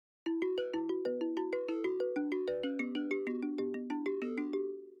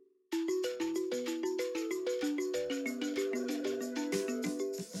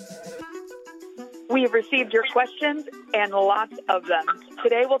We have received your questions and lots of them.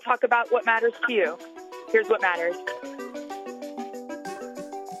 Today we'll talk about what matters to you. Here's what matters.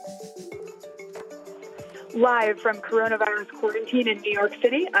 Live from coronavirus quarantine in New York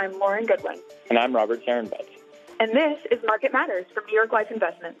City, I'm Lauren Goodwin. And I'm Robert Sarenbetz. And this is Market Matters from New York Life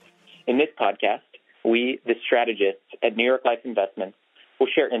Investments. In this podcast, we, the strategists at New York Life Investments, will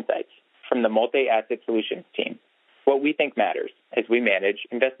share insights from the multi-asset solutions team, what we think matters as we manage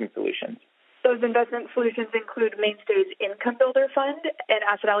investment solutions. Those investment solutions include Mainstay's Income Builder Fund and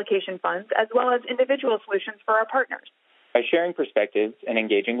asset allocation funds, as well as individual solutions for our partners. By sharing perspectives and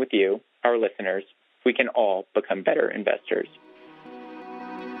engaging with you, our listeners, we can all become better investors.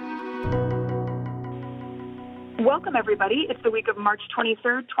 Welcome, everybody. It's the week of March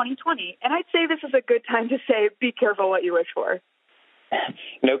 23rd, 2020, and I'd say this is a good time to say, be careful what you wish for.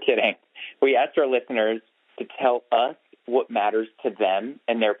 No kidding. We asked our listeners to tell us what matters to them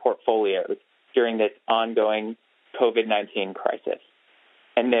and their portfolios during this ongoing COVID-19 crisis,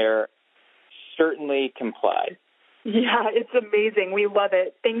 and they're certainly complied. Yeah, it's amazing. We love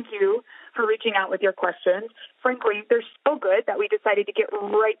it. Thank you for reaching out with your questions. Frankly, they're so good that we decided to get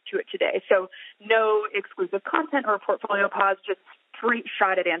right to it today. So no exclusive content or portfolio pause, just straight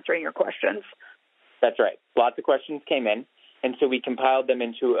shot at answering your questions. That's right. Lots of questions came in, and so we compiled them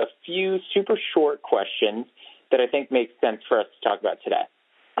into a few super short questions that I think makes sense for us to talk about today.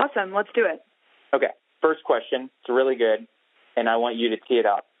 Awesome. Let's do it. Okay. First question. It's really good, and I want you to tee it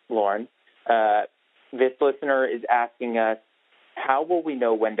up, Lauren. This listener is asking us, how will we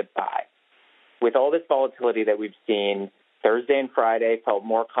know when to buy? With all this volatility that we've seen, Thursday and Friday felt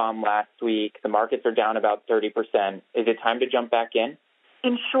more calm last week. The markets are down about 30%. Is it time to jump back in?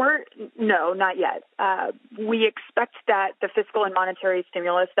 In short, no, not yet. We expect that the fiscal and monetary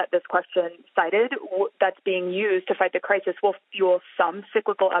stimulus that this question cited, that's being used to fight the crisis, will fuel some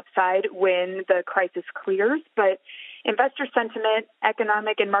cyclical upside when the crisis clears. But investor sentiment,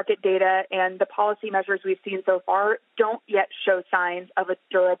 economic and market data, and the policy measures we've seen so far don't yet show signs of a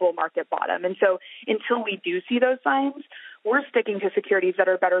durable market bottom. And so until we do see those signs, we're sticking to securities that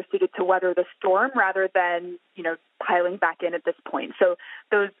are better suited to weather the storm rather than, piling back in at this point. So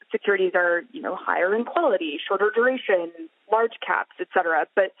those securities are, higher in quality, shorter duration, large caps, et cetera.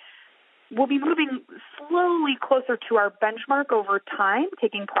 But we'll be moving slowly closer to our benchmark over time,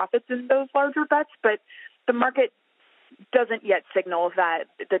 taking profits in those larger bets. But the market doesn't yet signal that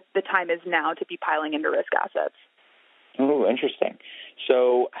the time is now to be piling into risk assets. Oh, interesting.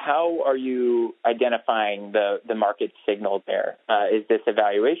 So how are you identifying the market signal there? Is this a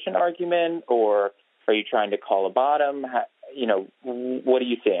valuation argument, or are you trying to call a bottom? What are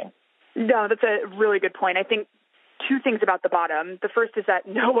you seeing? No, that's a really good point. I think two things about the bottom. The first is that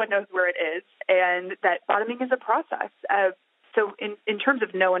no one knows where it is, and that bottoming is a process. So in terms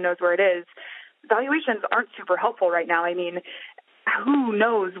of no one knows where it is, valuations aren't super helpful right now. I mean, who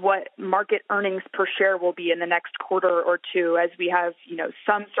knows what market earnings per share will be in the next quarter or two, as we have,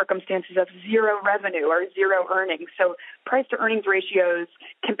 some circumstances of zero revenue or zero earnings. So price to earnings ratios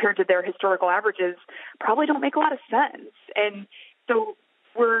compared to their historical averages probably don't make a lot of sense. And so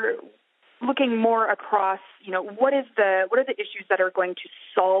we're looking more across, what are the issues that are going to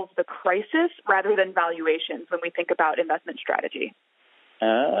solve the crisis rather than valuations when we think about investment strategy.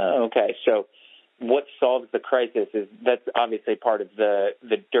 Okay. So what solves the crisis that's obviously part of the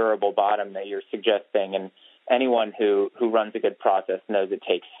durable bottom that you're suggesting, and anyone who runs a good process knows it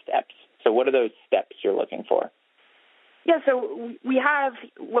takes steps. So what are those steps you're looking for? Yeah, so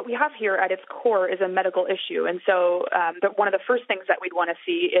what we have here at its core is a medical issue, and so one of the first things that we'd want to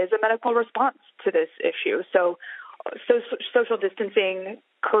see is a medical response to this issue. So social distancing,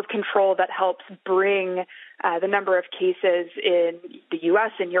 curve control that helps bring the number of cases in the U.S.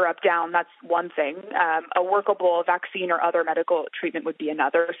 and Europe down, that's one thing. A workable vaccine or other medical treatment would be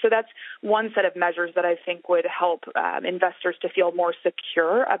another. So that's one set of measures that I think would help investors to feel more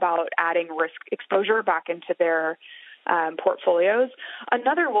secure about adding risk exposure back into their portfolios.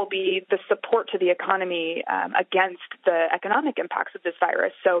 Another will be the support to the economy against the economic impacts of this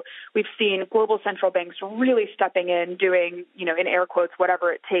virus. So we've seen global central banks really stepping in, doing, in air quotes,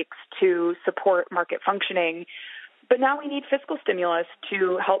 whatever it takes to support market functioning. But now we need fiscal stimulus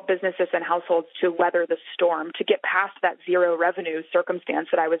to help businesses and households to weather the storm, to get past that zero revenue circumstance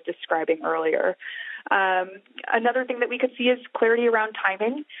that I was describing earlier. Another thing that we could see is clarity around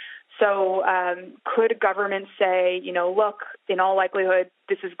timing. So could governments say, look, in all likelihood,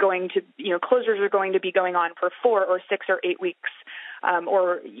 this is going to, closures are going to be going on for 4 or 6 or 8 weeks,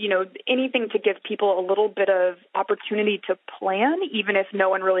 or, anything to give people a little bit of opportunity to plan, even if no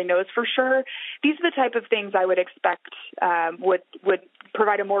one really knows for sure. These are the type of things I would expect would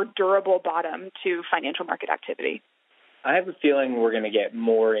provide a more durable bottom to financial market activity? I have a feeling we're going to get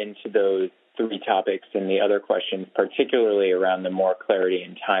more into those three topics in the other questions, particularly around the more clarity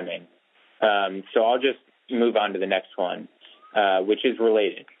and timing. So I'll just move on to the next one, which is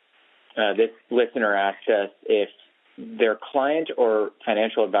related. This listener asked us if their client or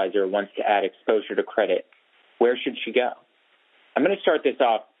financial advisor wants to add exposure to credit, where should she go? I'm going to start this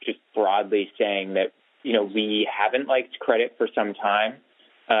off just broadly saying that, we haven't liked credit for some time.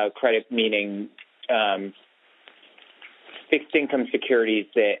 Credit meaning fixed income securities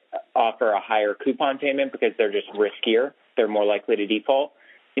that offer a higher coupon payment because they're just riskier. They're more likely to default.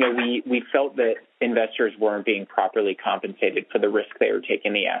 We felt that investors weren't being properly compensated for the risk they were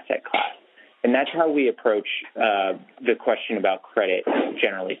taking in the asset class. And that's how we approach the question about credit,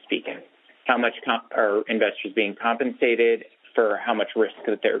 generally speaking. How much are investors being compensated for how much risk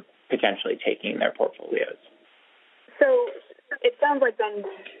that they're potentially taking in their portfolios? So it sounds like then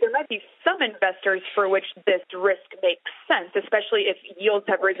there might be some investors for which this risk makes sense, especially if yields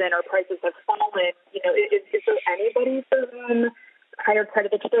have risen or prices have fallen. Is there anybody for whom higher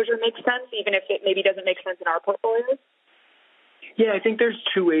credit exposure makes sense, even if it maybe doesn't make sense in our portfolios? Yeah, I think there's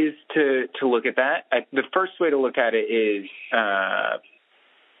two ways to look at that. The first way to look at it is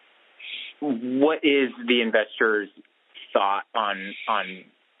what is the investor's thought on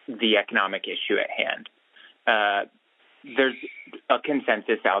the economic issue at hand? There's a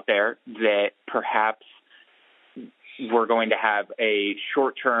consensus out there that perhaps we're going to have a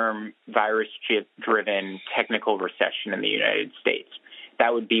short-term virus-driven technical recession in the United States.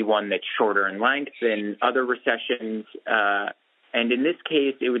 That would be one that's shorter in length than other recessions. And in this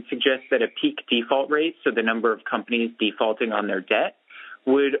case, it would suggest that a peak default rate, so the number of companies defaulting on their debt,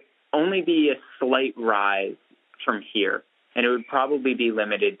 would only be a slight rise from here. And it would probably be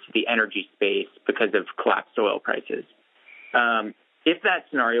limited to the energy space because of collapsed oil prices. If that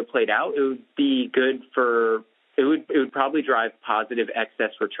scenario played out, it would be good for it would probably drive positive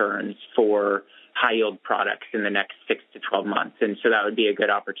excess returns for high yield products in the next 6 to 12 months. And so that would be a good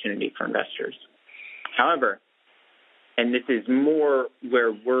opportunity for investors. However, and this is more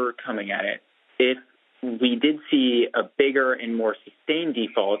where we're coming at it, if we did see a bigger and more sustained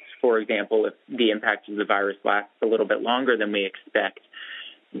defaults, for example, if the impact of the virus lasts a little bit longer than we expect,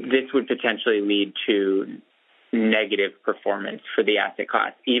 this would potentially lead to negative performance for the asset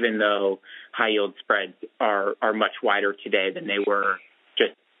class, even though high yield spreads are much wider today than they were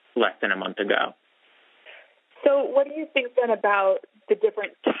just less than a month ago. So what do you think then about the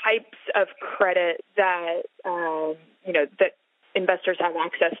different types of credit that, that investors have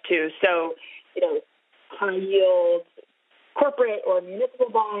access to? So, high yield corporate or municipal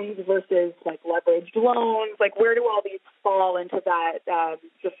bonds versus leveraged loans? Where do all these fall into that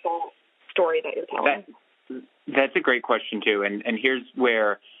default story that you're telling? That's a great question, too. And here's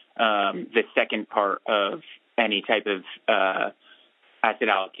where the second part of any type of asset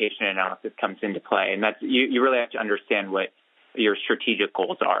allocation analysis comes into play. And that's you really have to understand what your strategic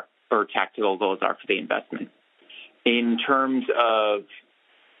goals are or tactical goals are for the investment. In terms of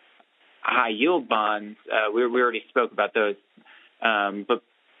high yield bonds, we already spoke about those. But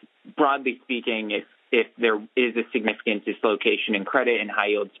broadly speaking, if there is a significant dislocation in credit and high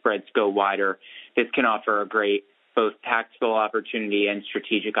yield spreads go wider, this can offer a great both tactical opportunity and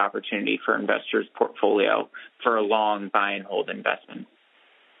strategic opportunity for investors' portfolio for a long buy and hold investment.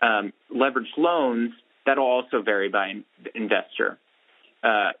 Leveraged loans, that'll also vary by investor.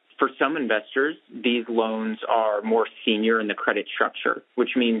 For some investors, these loans are more senior in the credit structure,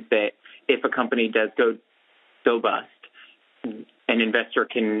 which means that if a company does go bust, an investor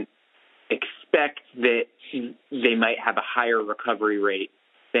can expect that they might have a higher recovery rate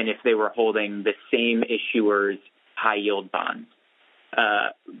than if they were holding the same issuer's high-yield bonds.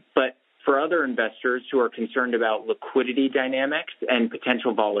 But for other investors who are concerned about liquidity dynamics and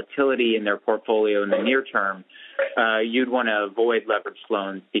potential volatility in their portfolio in the near term, you'd want to avoid leveraged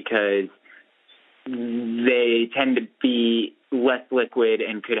loans because they tend to be less liquid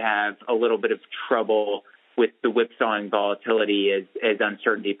and could have a little bit of trouble with the whipsawing volatility as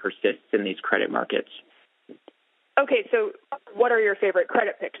uncertainty persists in these credit markets. Okay, so what are your favorite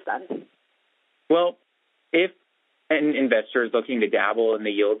credit picks then? Well, if an investor is looking to dabble in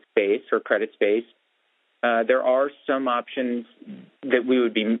the yield space or credit space, there are some options that we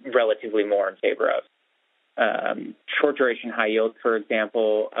would be relatively more in favor of. Short duration high yield, for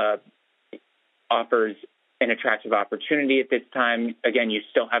example, offers an attractive opportunity at this time. Again, you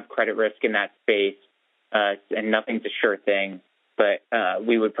still have credit risk in that space, and nothing's a sure thing, but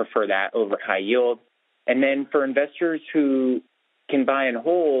we would prefer that over high yield. And then for investors who can buy and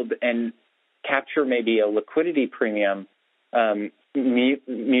hold and capture maybe a liquidity premium,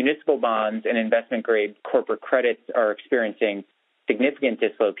 municipal bonds and investment-grade corporate credits are experiencing significant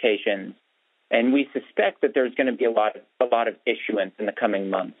dislocations, and we suspect that there's going to be a lot of issuance in the coming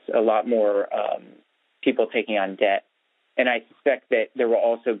months, a lot more people taking on debt, and I suspect that there will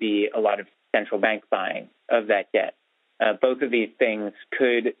also be a lot of central bank buying of that debt. Both of these things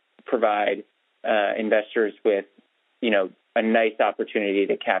could provide investors with, a nice opportunity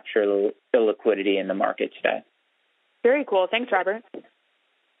to capture illiquidity in the market today. Very cool. Thanks, Robert.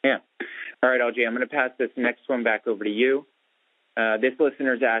 Yeah. All right, LJ, I'm going to pass this next one back over to you. This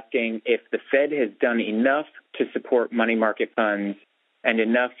listener is asking if the Fed has done enough to support money market funds and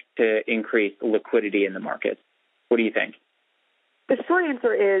enough to increase liquidity in the markets. What do you think? The short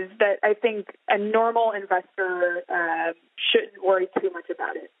answer is that I think a normal investor shouldn't worry too much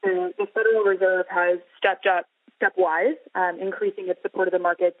about it. The Federal Reserve has stepped up stepwise, increasing its support of the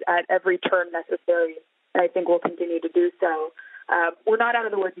markets at every turn necessary. I think we'll continue to do so. We're not out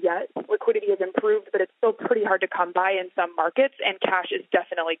of the woods yet. Liquidity has improved, but it's still pretty hard to come by in some markets, and cash is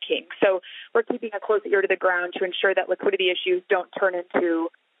definitely king. So we're keeping a close ear to the ground to ensure that liquidity issues don't turn into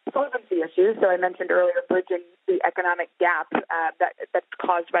solvency issues. So I mentioned earlier bridging the economic gap that's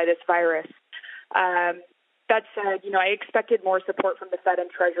caused by this virus. That said, I expected more support from the Fed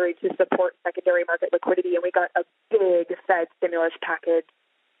and Treasury to support secondary market liquidity, and we got a big Fed stimulus package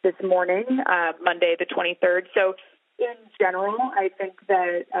this morning, Monday the 23rd. So in general, I think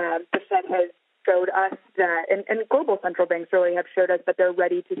that the Fed has showed us that, and global central banks really have showed us that they're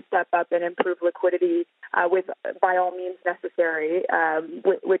ready to step up and improve liquidity with, by all means necessary,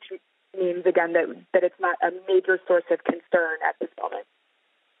 which means, again, that it's not a major source of concern at this moment.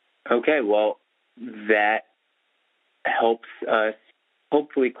 Okay, well, that helps us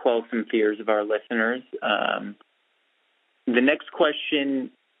hopefully quell some fears of our listeners. The next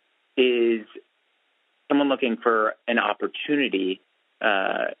question is someone looking for an opportunity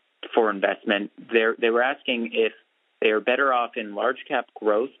for investment. They were asking if they are better off in large cap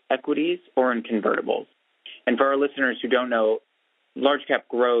growth equities or in convertibles. And for our listeners who don't know, large cap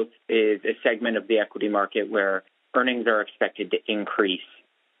growth is a segment of the equity market where earnings are expected to increase.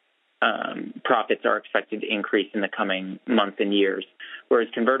 Profits are expected to increase in the coming months and years, whereas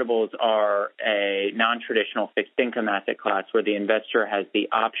convertibles are a non-traditional fixed income asset class where the investor has the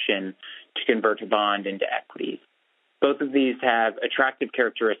option to convert a bond into equities. Both of these have attractive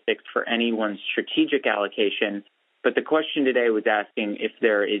characteristics for anyone's strategic allocation, but the question today was asking if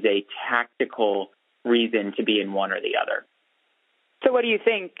there is a tactical reason to be in one or the other. So what do you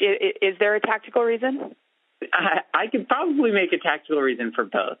think? Is there a tactical reason? I could probably make a tactical reason for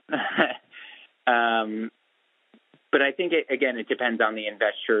both. But I think, it depends on the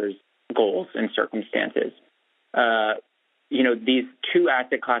investor's goals and circumstances. These two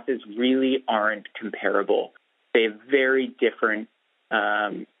asset classes really aren't comparable. They have very different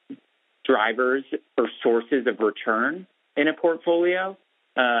drivers or sources of return in a portfolio.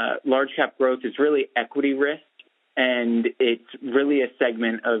 Large cap growth is really equity risk, and it's really a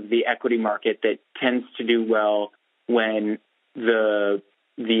segment of the equity market that tends to do well when the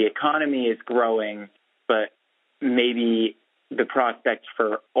economy is growing, but maybe the prospect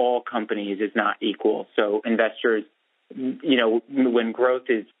for all companies is not equal. So investors, when growth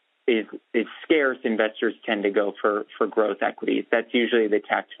is scarce, investors tend to go for growth equities. That's usually the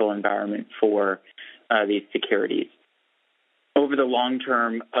tactical environment for these securities. Over the long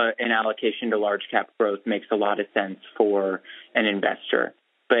term, an allocation to large cap growth makes a lot of sense for an investor.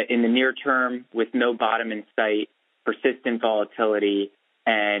 But in the near term, with no bottom in sight, persistent volatility,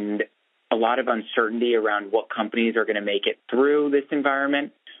 and a lot of uncertainty around what companies are going to make it through this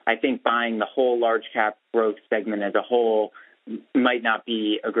environment, I think buying the whole large cap growth segment as a whole might not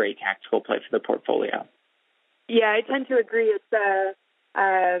be a great tactical play for the portfolio. Yeah, I tend to agree. It's,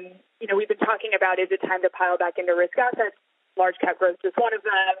 we've been talking about, is it time to pile back into risk assets? Large cap growth is one of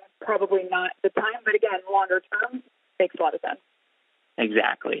them. Probably not the time, but again, longer term makes a lot of sense.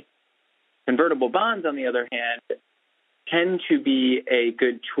 Exactly. Convertible bonds, on the other hand, tend to be a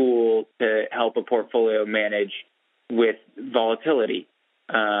good tool to help a portfolio manage with volatility.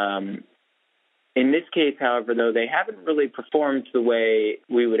 In this case, however, though, they haven't really performed the way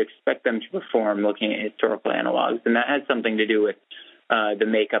we would expect them to perform looking at historical analogs, and that has something to do with the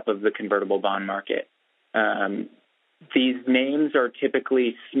makeup of the convertible bond market. These names are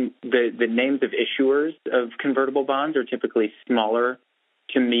typically, the names of issuers of convertible bonds are typically smaller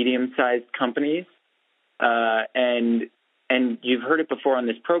to medium-sized companies. And you've heard it before on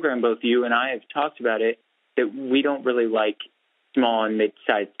this program, both you and I have talked about it, that we don't really like small and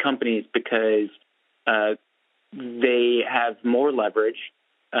mid-sized companies because they have more leverage.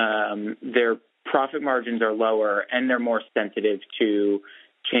 They're profit margins are lower, and they're more sensitive to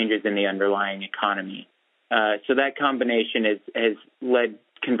changes in the underlying economy. So that combination has led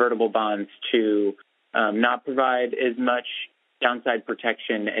convertible bonds to not provide as much downside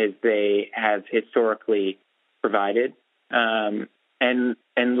protection as they have historically provided. And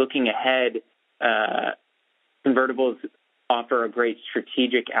looking ahead, convertibles offer a great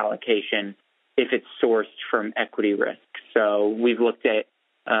strategic allocation if it's sourced from equity risk. So we've looked at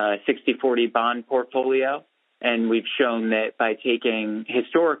 60-40 bond portfolio, and we've shown that by taking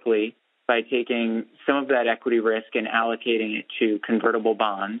some of that equity risk and allocating it to convertible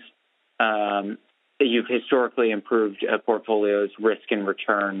bonds, you've historically improved a portfolio's risk and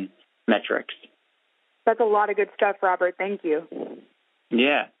return metrics. That's a lot of good stuff, Robert. Thank you.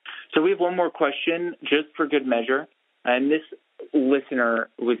 Yeah. So we have one more question, just for good measure. And this listener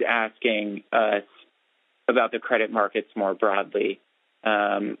was asking us about the credit markets more broadly.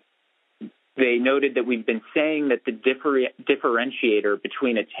 They noted that we've been saying that the differentiator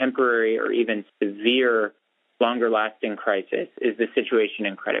between a temporary or even severe, longer-lasting crisis is the situation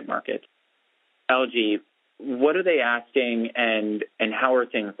in credit markets. LG, what are they asking, and how are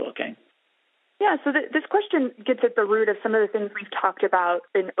things looking? Yeah, so this question gets at the root of some of the things we've talked about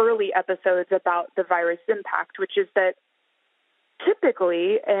in early episodes about the virus impact, which is that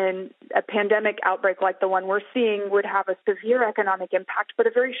typically a pandemic outbreak like the one we're seeing would have a severe economic impact, but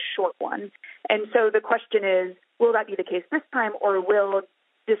a very short one. And so the question is, will that be the case this time, or will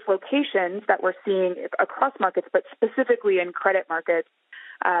dislocations that we're seeing across markets, but specifically in credit markets,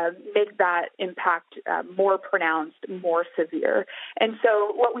 make that impact more pronounced, more severe? And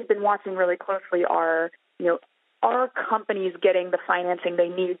so what we've been watching really closely are companies getting the financing they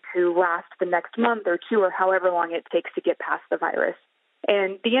need to last the next month or two, or however long it takes to get past the virus?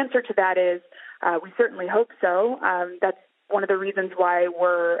 And the answer to that is we certainly hope so. That's one of the reasons why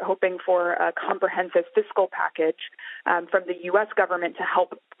we're hoping for a comprehensive fiscal package from the U.S. government to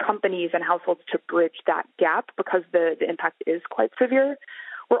help companies and households to bridge that gap, because the impact is quite severe.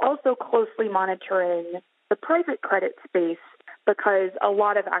 We're also closely monitoring the private credit space, because a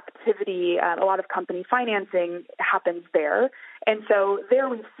lot of activity, a lot of company financing happens there. And so there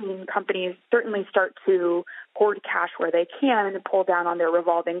we've seen companies certainly start to hoard cash where they can and pull down on their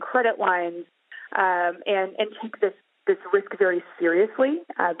revolving credit lines and take this risk very seriously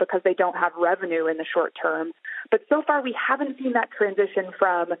because they don't have revenue in the short term. But so far we haven't seen that transition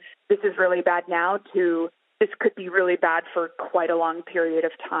from this is really bad now to this could be really bad for quite a long period of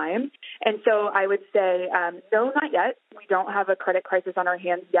time. And so I would say, no, not yet. We don't have a credit crisis on our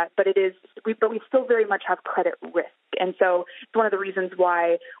hands yet, but we still very much have credit risk. And so it's one of the reasons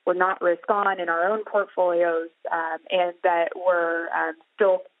why we're not risk on in our own portfolios, and that we're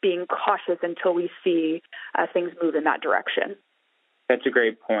still being cautious until we see things move in that direction. That's a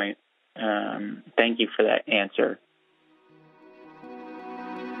great point. Thank you for that answer.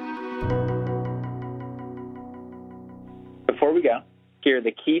 Before we go, here are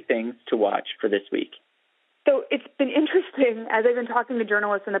the key things to watch for this week. So it's been interesting, as I've been talking to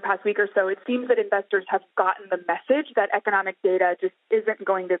journalists in the past week or so, it seems that investors have gotten the message that economic data just isn't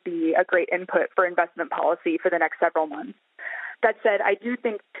going to be a great input for investment policy for the next several months. That said, I do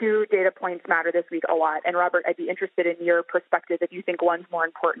think two data points matter this week a lot. And Robert, I'd be interested in your perspective if you think one's more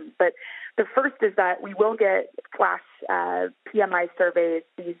important. But the first is that we will get flash PMI surveys,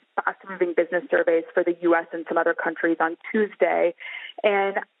 these fast-moving business surveys for the U.S. and some other countries on Tuesday.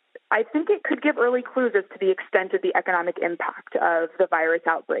 And I think it could give early clues as to the extent of the economic impact of the virus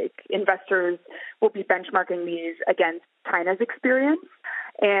outbreak. Investors will be benchmarking these against China's experience.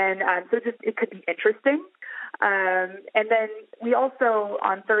 And so it could be interesting. And then we also,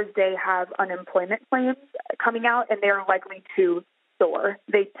 on Thursday, have unemployment claims coming out, and they're likely to soar.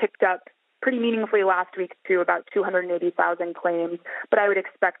 They ticked up pretty meaningfully last week to about 280,000 claims, but I would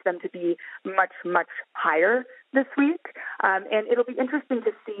expect them to be much, much higher this week. And it'll be interesting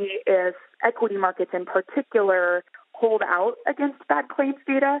to see if equity markets in particular hold out against bad claims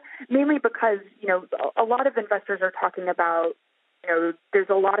data, mainly because, a lot of investors are talking about, there's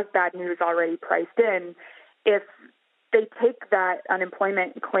a lot of bad news already priced in. If they take that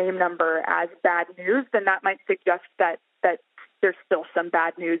unemployment claim number as bad news, then that might suggest that there's still some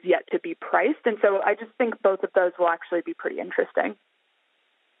bad news yet to be priced. And so I just think both of those will actually be pretty interesting.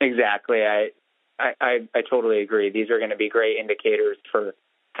 Exactly. I totally agree. These are going to be great indicators for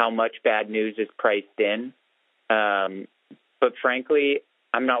how much bad news is priced in. But frankly,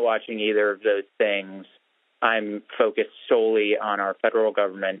 I'm not watching either of those things. I'm focused solely on our federal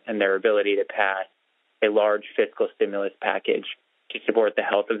government and their ability to pass a large fiscal stimulus package to support the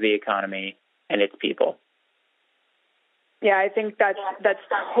health of the economy and its people. Yeah, I think that's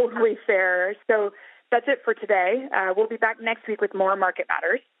totally fair. So that's it for today. We'll be back next week with more Market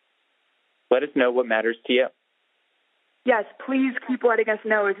Matters. Let us know what matters to you. Yes, please keep letting us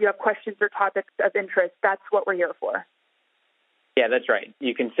know if you have questions or topics of interest. That's what we're here for. Yeah, that's right.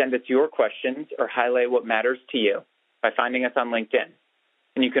 You can send us your questions or highlight what matters to you by finding us on LinkedIn.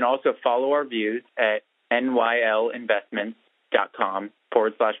 And you can also follow our views at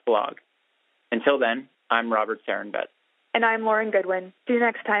nylinvestments.com/blog. Until then, I'm Robert Sarenbet. And I'm Lauren Goodwin. See you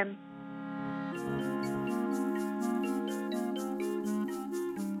next time.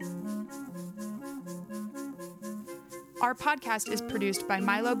 Our podcast is produced by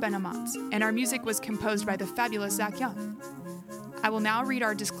Milo Benamons, and our music was composed by the fabulous Zach Young. I will now read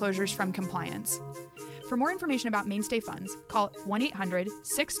our disclosures from compliance. For more information about Mainstay Funds, call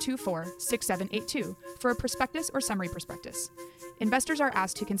 1-800-624-6782 for a prospectus or summary prospectus. Investors are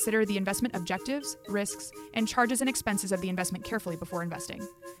asked to consider the investment objectives, risks, and charges and expenses of the investment carefully before investing.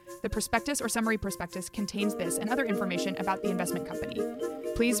 The prospectus or summary prospectus contains this and other information about the investment company.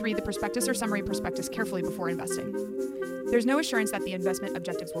 Please read the prospectus or summary prospectus carefully before investing. There's no assurance that the investment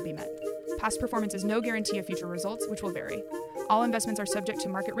objectives will be met. Past performance is no guarantee of future results, which will vary. All investments are subject to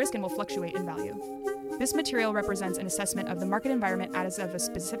market risk and will fluctuate in value. This material represents an assessment of the market environment as of a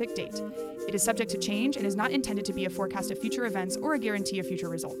specific date. It is subject to change and is not intended to be a forecast of future events or a guarantee of future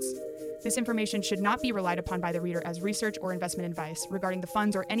results. This information should not be relied upon by the reader as research or investment advice regarding the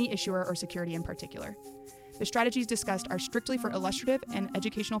funds or any issuer or security in particular. The strategies discussed are strictly for illustrative and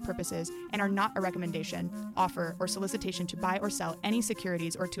educational purposes and are not a recommendation, offer, or solicitation to buy or sell any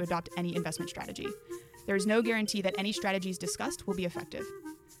securities or to adopt any investment strategy. There is no guarantee that any strategies discussed will be effective.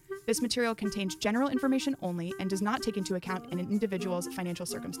 This material contains general information only and does not take into account an individual's financial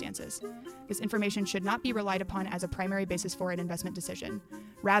circumstances. This information should not be relied upon as a primary basis for an investment decision.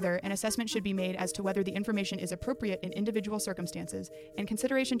 Rather, an assessment should be made as to whether the information is appropriate in individual circumstances, and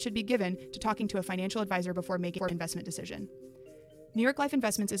consideration should be given to talking to a financial advisor before making an investment decision. New York Life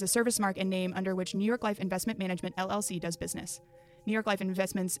Investments is a service mark and name under which New York Life Investment Management, LLC does business. New York Life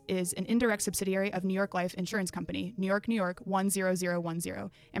Investments is an indirect subsidiary of New York Life Insurance Company, New York, 10010,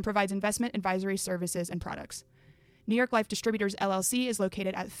 and provides investment advisory services and products. New York Life Distributors, LLC is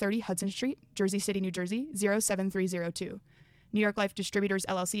located at 30 Hudson Street, Jersey City, New Jersey, 07302. New York Life Distributors,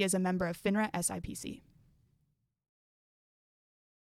 LLC is a member of FINRA SIPC.